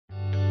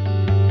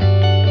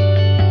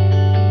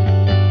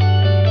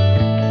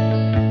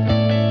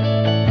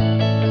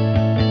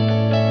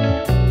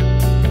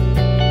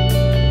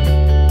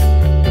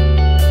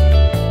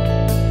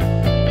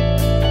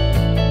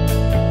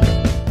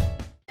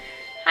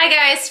Hi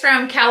guys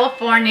from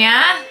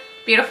California,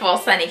 beautiful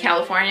sunny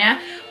California.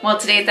 Well,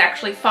 today it's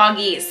actually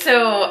foggy.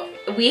 So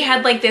we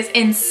had like this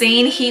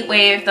insane heat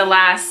wave the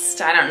last,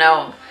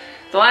 the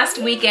last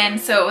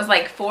weekend. So it was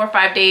like 4 or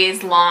 5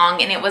 days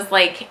long and it was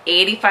like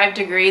 85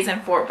 degrees in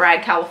Fort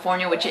Bragg,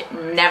 California, which it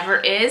never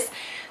is.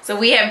 So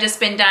we have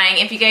just been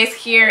dying. If you guys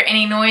hear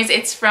any noise,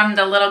 it's from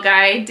the little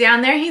guy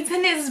down there. He's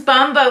in his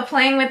bumbo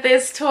playing with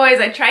his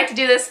toys. I tried to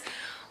do this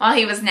while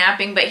he was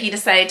napping, but he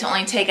decided to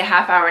only take a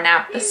half-hour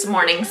nap this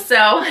morning,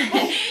 so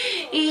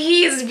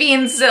he's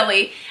being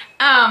silly.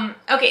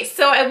 Okay,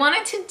 so I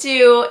wanted to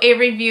do a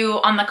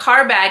review on the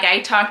car bag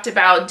I talked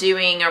about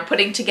doing or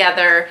putting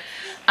together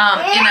in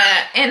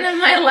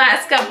my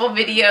last couple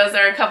videos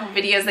or a couple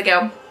videos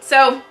ago.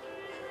 So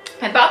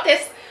I bought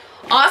this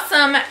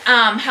awesome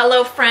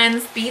Hello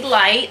Friends Be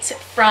Light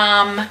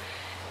from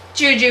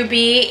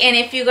Jujubee, and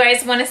if you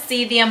guys want to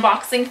see the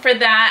unboxing for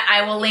that,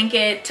 I will link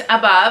it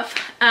above.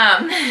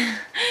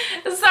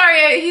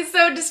 Sorry, he's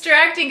so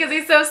distracting because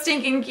he's so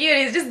stinking cute.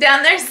 He's just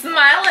down there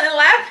smiling and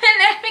laughing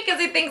at me because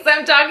he thinks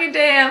I'm talking to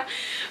him.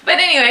 But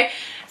anyway,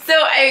 so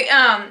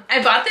I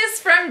bought this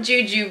from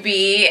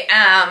Jujubee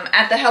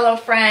at the Hello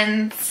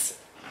Friends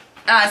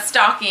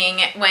stocking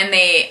when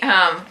they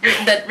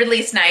the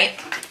release night,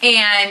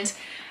 and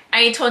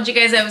I told you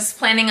guys I was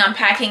planning on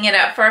packing it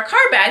up for a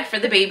car bag for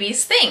the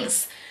baby's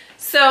things.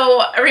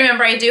 So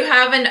remember, I do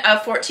have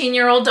a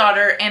 14-year-old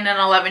daughter and an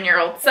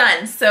 11-year-old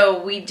son.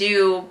 So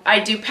I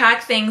do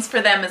pack things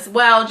for them as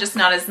well, just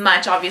not as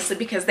much, obviously,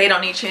 because they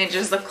don't need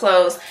changes of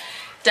clothes,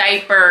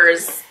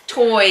 diapers,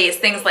 toys,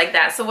 things like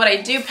that. So what I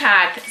do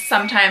pack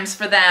sometimes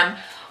for them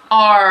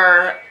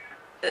are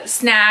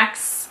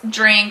snacks,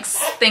 drinks,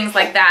 things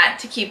like that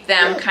to keep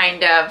them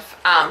kind of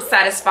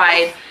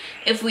satisfied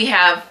if we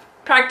have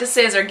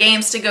practices or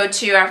games to go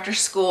to after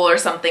school or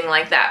something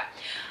like that.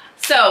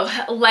 So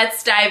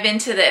let's dive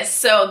into this.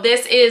 So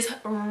this is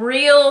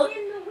real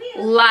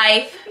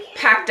life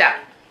packed up.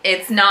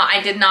 It's not,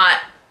 I did not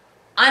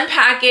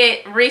unpack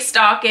it,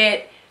 restock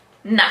it,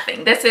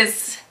 nothing. This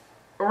is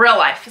real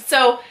life.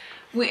 So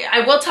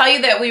I will tell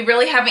you that we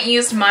really haven't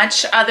used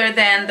much other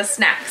than the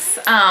snacks.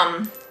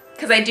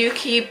 Because I do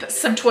keep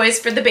some toys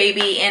for the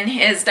baby in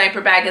his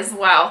diaper bag as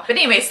well. But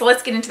anyway, so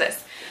let's get into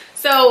this.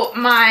 So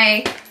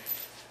my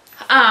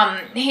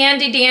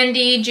handy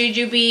dandy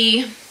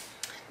Jujubee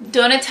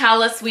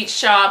Donatella Sweet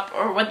Shop,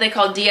 or what they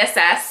call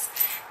DSS.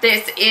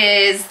 This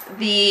is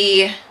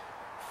the,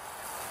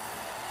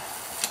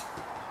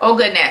 oh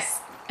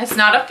goodness, it's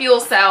not a fuel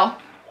cell.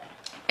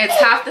 It's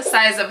half the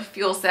size of a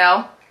fuel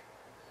cell.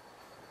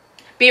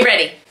 Be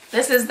Ready.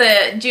 This is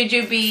the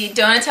Jujubee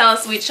Donatella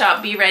Sweet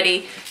Shop Be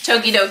Ready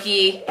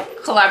Tokidoki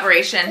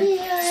collaboration.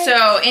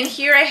 So in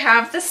here I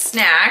have the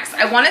snacks.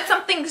 I wanted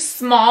something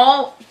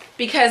small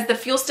because the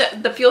fuel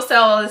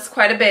cell is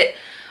quite a bit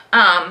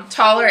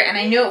taller, and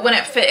I knew it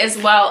wouldn't fit as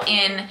well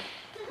in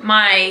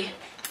my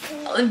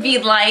Be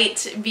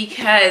Light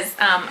because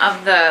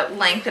of the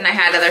length, and I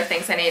had other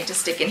things I needed to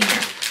stick in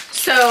here.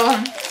 So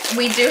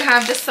we do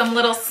have just some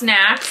little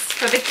snacks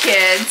for the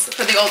kids,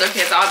 for the older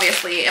kids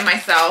obviously, and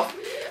myself.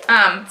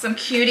 Some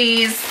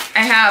cuties.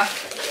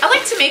 I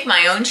like to make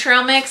my own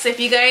trail mix. If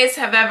you guys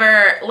have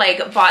ever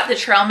like bought the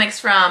trail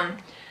mix from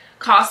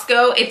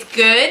Costco, it's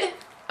good,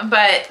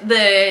 but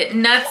the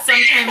nuts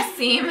sometimes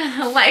seem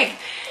like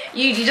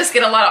you just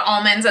get a lot of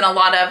almonds and a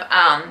lot of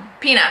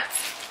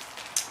peanuts,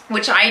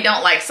 which I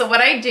don't like. So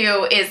what I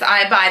do is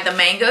I buy the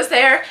mangoes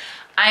there,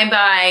 I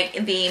buy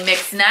the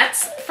mixed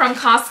nuts from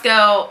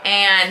Costco,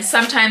 and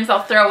sometimes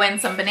I'll throw in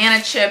some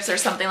banana chips or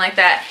something like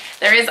that.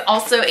 There is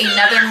also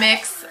another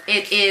mix.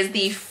 It is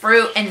the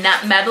fruit and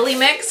nut medley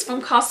mix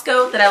from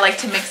Costco that I like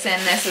to mix in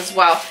this as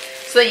well,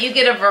 so that you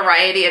get a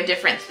variety of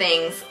different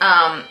things.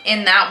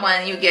 In that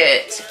one you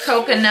get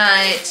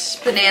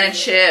coconut, banana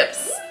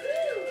chips,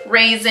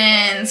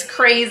 raisins,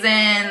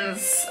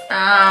 craisins,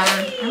 I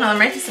don't know, there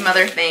might be some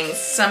other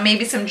things.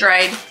 Maybe some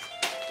dried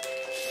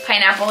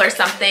pineapple or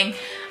something,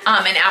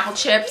 and apple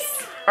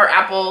chips or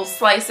apple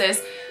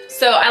slices.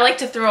 So I like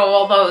to throw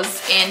all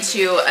those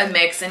into a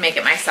mix and make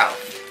it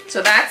myself.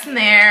 So that's in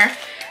there.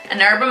 An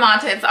yerba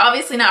mate. It's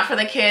obviously not for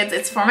the kids,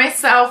 it's for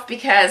myself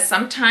because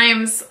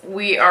sometimes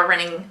we are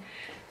running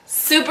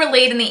super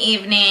late in the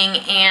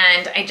evening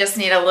and I just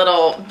need a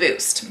little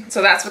boost.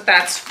 So that's what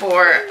that's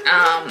for.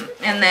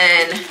 And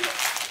then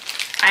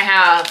I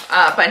have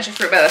a bunch of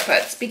fruit by the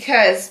foots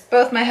because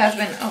both my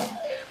husband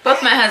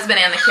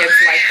and the kids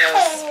like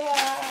those.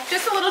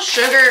 Just a little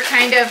sugar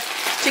kind of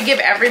to give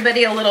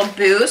everybody a little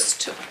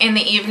boost in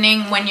the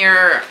evening when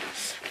you're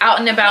out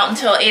and about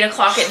until 8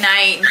 o'clock at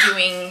night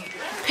doing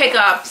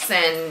pickups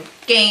and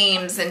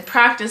games and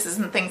practices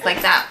and things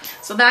like that.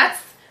 So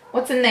that's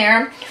what's in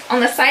there. On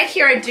the side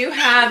here I do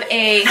have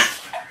a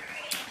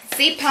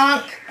Sea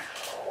Punk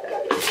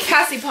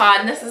Passy Pod,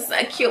 and this is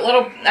a cute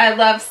little, I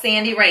love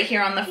Sandy right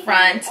here on the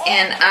front,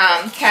 and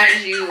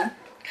Kaiju,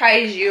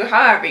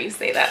 however you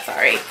say that,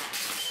 sorry.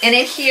 And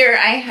in here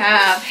I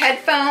have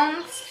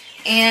headphones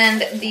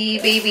and the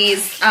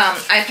baby's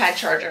iPad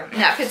charger,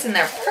 and that fits in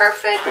there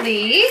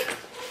perfectly.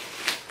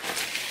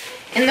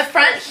 In the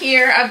front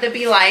here of the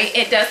Be Light,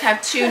 it does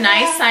have two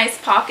nice size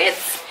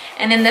pockets.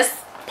 And in this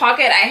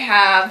pocket, I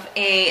have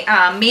a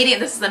medium,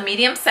 this is a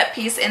medium set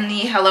piece in the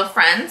Hello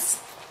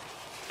Friends.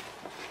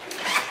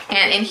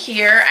 And in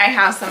here, I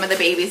have some of the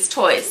baby's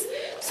toys.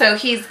 So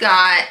he's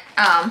got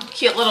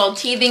cute little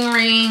teething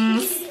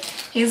rings.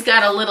 He's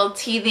got a little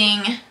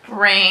teething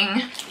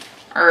ring,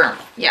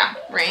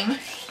 ring.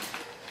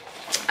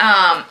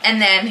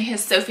 And then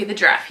his Sophie the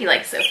giraffe. He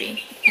likes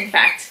Sophie. In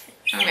fact,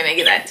 I'm gonna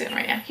give that to him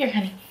right now. Here,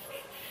 honey.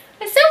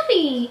 It's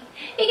Sophie.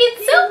 You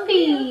get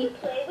Sophie.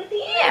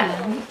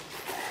 Yeah.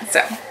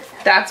 So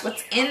that's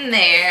what's in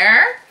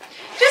there.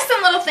 Just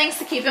some little things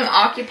to keep him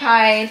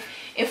occupied.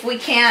 If we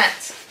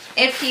can't,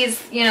 if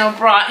he's, you know,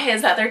 brought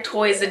his other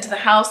toys into the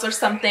house or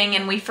something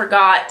and we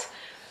forgot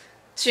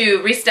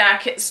to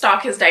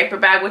stock his diaper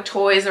bag with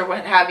toys or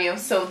what have you.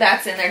 So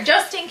that's in there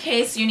just in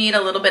case you need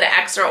a little bit of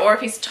extra, or if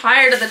he's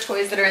tired of the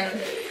toys that are in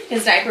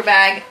his diaper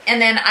bag.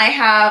 And then I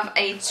have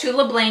a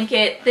Tula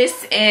blanket.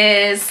 This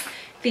is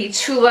the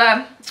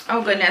Tula,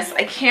 oh goodness,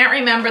 I can't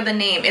remember the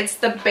name. It's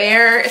the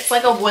bear, it's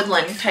like a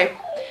woodland type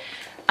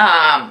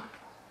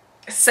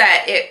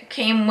set. It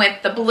came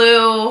with the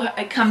blue,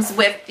 it comes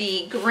with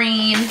the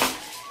green,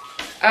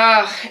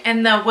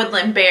 and the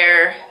woodland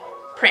bear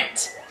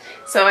print.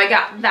 So I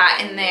got that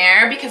in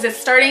there because it's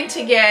starting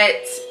to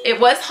get, it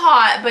was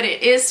hot, but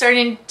it is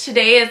starting,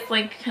 today it's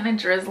like kind of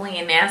drizzly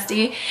and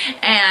nasty.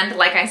 And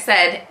like I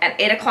said, at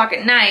 8 o'clock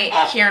at night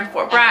here in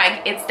Fort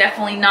Bragg, it's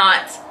definitely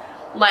not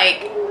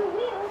like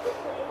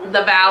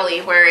the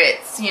valley where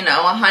it's, you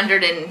know,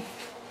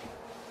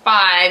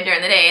 105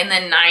 during the day and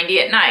then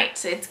 90 at night.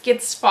 So it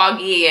gets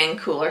foggy and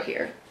cooler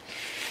here.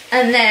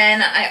 And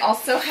then I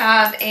also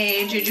have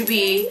a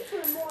Jujubee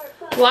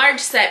large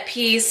set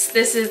piece.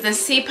 This is the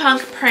Sea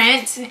Punk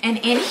print, and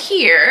in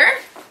here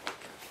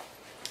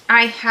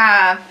I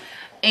have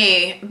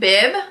a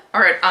bib,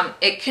 or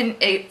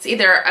it's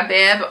either a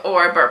bib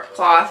or a burp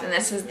cloth, and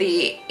this is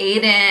the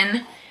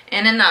Aiden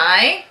and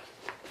Anai.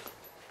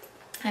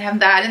 I have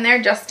that in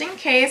there just in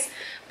case.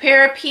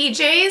 Pair of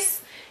PJs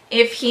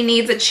if he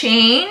needs a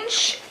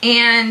change,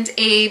 and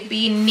a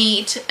Be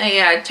Neat,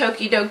 a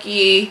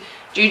Tokidoki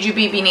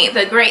Jujubee Be Neat.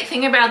 The great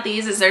thing about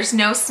these is there's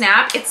no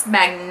snap, it's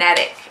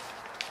magnetic.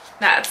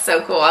 That's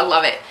so cool, I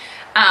love it.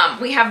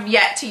 We have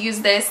yet to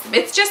use this.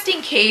 It's just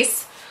in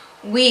case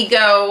we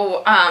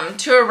go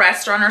to a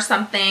restaurant or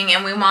something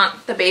and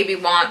the baby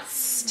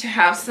wants to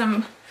have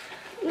some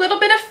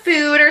little bit of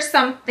food or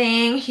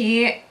something.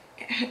 He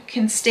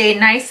can stay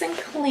nice and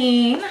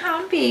clean,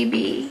 huh,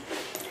 baby?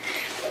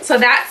 So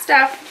that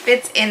stuff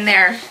fits in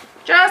there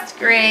just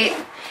great.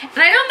 And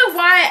I don't know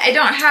why I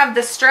don't have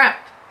the strap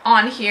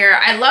on here.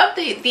 I love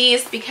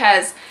these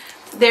because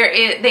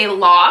they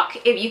lock.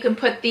 If you can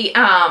put the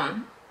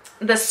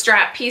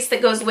strap piece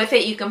that goes with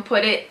it, you can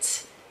put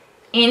it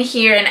in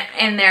here,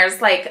 and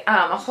there's like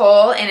a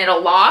hole, and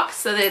it'll lock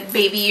so that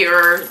baby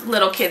or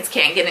little kids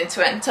can't get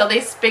into it until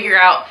they figure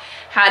out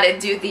how to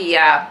do the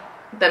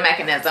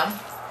mechanism.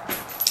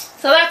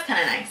 So that's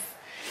kind of nice.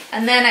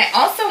 And then I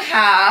also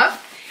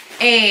have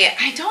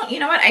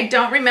I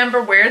don't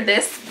remember where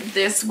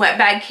this wet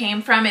bag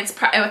came from.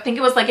 I think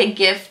it was like a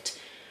gift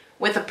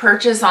with a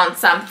purchase on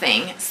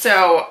something.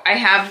 So I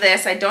have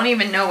this. I don't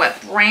even know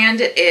what brand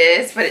it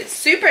is, but it's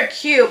super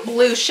cute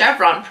blue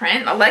chevron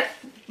print. I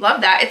love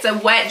that. It's a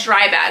wet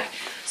dry bag.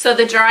 So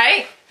the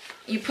dry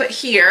you put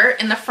here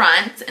in the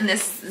front in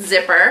this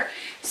zipper.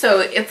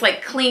 So it's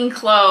like clean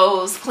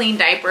clothes, clean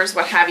diapers,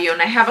 what have you.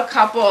 And I have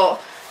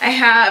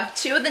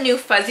two of the new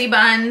Fuzzy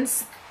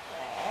Buns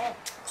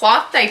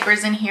cloth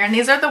diapers in here, and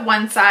these are the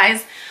one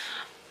size.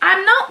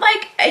 I'm not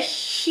like a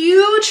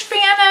huge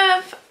fan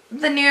of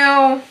the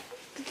new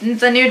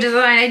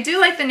design. I do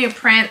like the new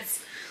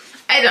prints.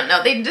 I don't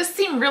know, they just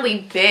seem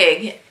really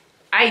big.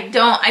 I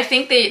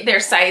think their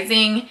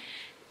sizing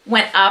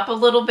went up a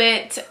little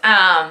bit.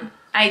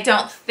 I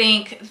don't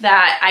think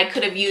that I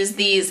could have used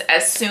these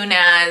as soon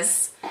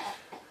as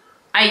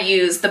I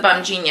used the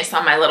Bum Genius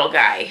on my little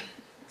guy.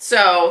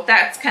 So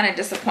that's kind of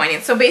disappointing.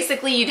 So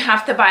basically you'd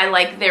have to buy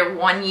like their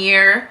 1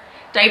 year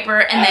diaper,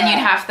 and then you'd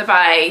have to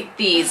buy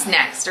these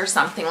next or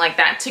something like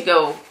that to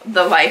go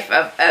the life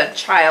of a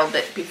child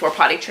before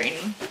potty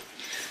training.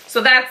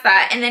 So that's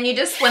that. And then you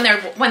just, when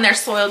they're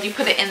soiled, you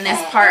put it in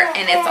this part,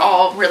 and it's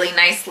all really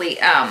nicely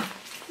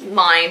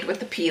lined with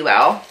the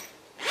P-Well.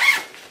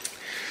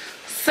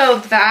 So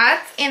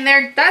that's in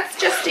there. That's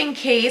just in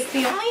case.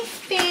 The only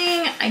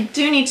thing I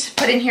do need to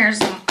put in here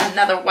is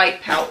another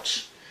white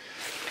pouch.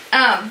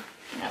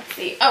 Let's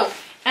see. Oh,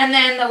 and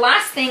then the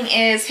last thing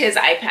is his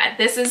iPad.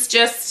 This is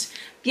just,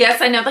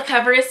 yes, I know the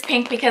cover is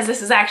pink because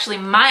this is actually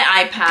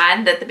my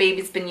iPad that the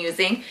baby's been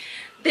using.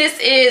 This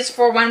is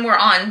for when we're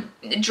on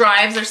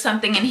drives or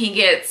something and he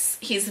gets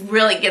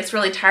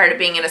really tired of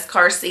being in his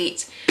car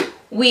seat.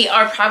 We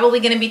are probably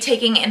going to be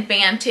taking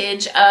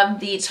advantage of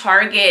the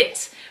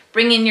Target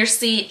trade in your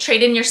seat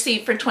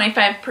for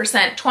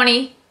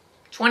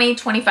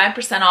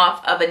 25%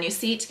 off of a new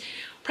seat.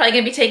 Probably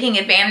going to be taking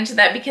advantage of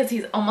that because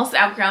he's almost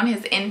outgrown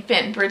his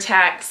infant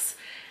Britax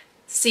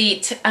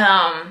seat.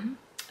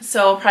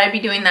 So I'll probably be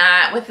doing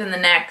that within the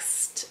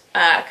next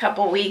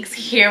couple weeks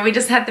here. We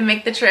just had to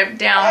make the trip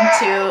down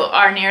to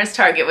our nearest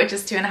Target, which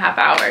is 2.5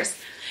 hours.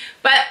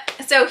 But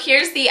so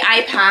here's the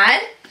iPad,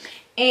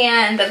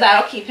 and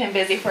that'll keep him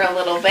busy for a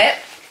little bit.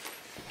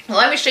 Well,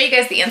 let me show you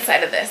guys the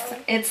inside of this.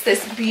 It's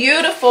this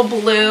beautiful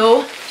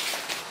blue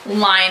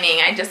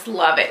lining. I just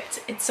love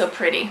it. It's so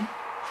pretty.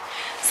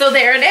 So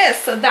there it is.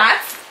 So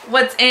that's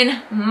what's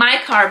in my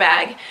car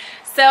bag.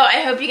 So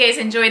I hope you guys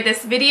enjoyed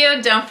this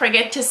video. Don't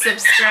forget to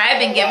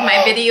subscribe and give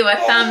my video a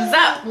thumbs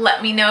up.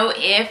 Let me know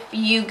if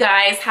you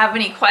guys have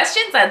any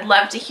questions. I'd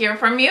love to hear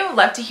from you.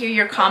 Love to hear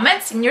your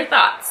comments and your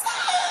thoughts.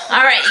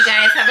 All right, you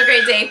guys, have a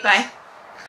great day. Bye.